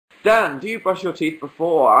Dan, do you brush your teeth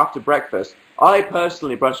before or after breakfast? I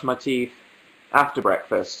personally brush my teeth after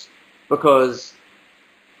breakfast because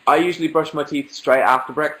I usually brush my teeth straight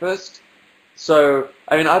after breakfast. So,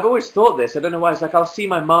 I mean, I've always thought this. I don't know why. It's like I'll see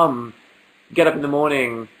my mum get up in the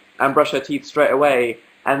morning and brush her teeth straight away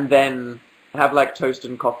and then have like toast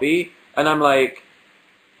and coffee. And I'm like,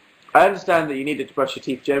 I understand that you needed to brush your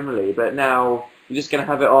teeth generally, but now you're just going to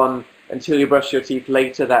have it on until you brush your teeth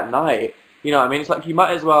later that night. You know what I mean? It's like you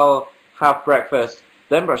might as well have breakfast,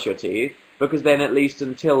 then brush your teeth, because then at least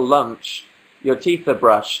until lunch, your teeth are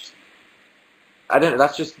brushed. I don't know,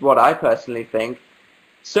 that's just what I personally think.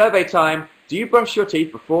 Survey time. Do you brush your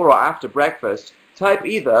teeth before or after breakfast? Type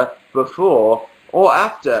either before or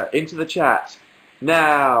after into the chat.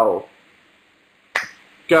 Now.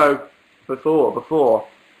 Go. Before.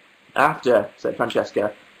 After, said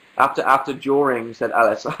Francesca. After, during, said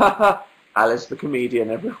Alice. Alice the comedian,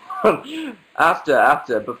 everyone.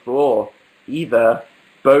 After, before. Either.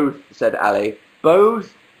 Both, said Ali.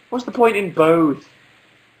 Both? What's the point in both?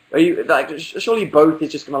 Are you, like, surely both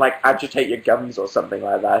is just gonna, like, agitate your gums or something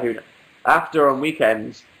like that. Who knows? After on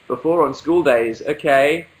weekends. Before on school days.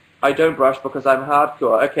 Okay. I don't brush because I'm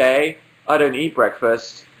hardcore. Okay. I don't eat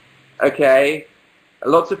breakfast. Okay.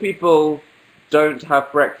 Lots of people don't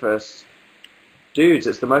have breakfast. Dudes,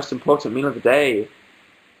 it's the most important meal of the day.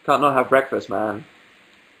 Can't not have breakfast, man.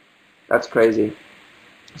 That's crazy.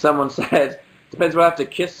 Someone said, depends whether I have to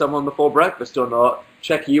kiss someone before breakfast or not.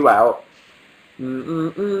 Check you out. I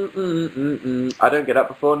don't get up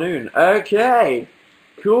before noon. Okay.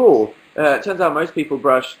 Cool. Turns out most people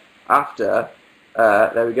brush after.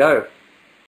 There we go.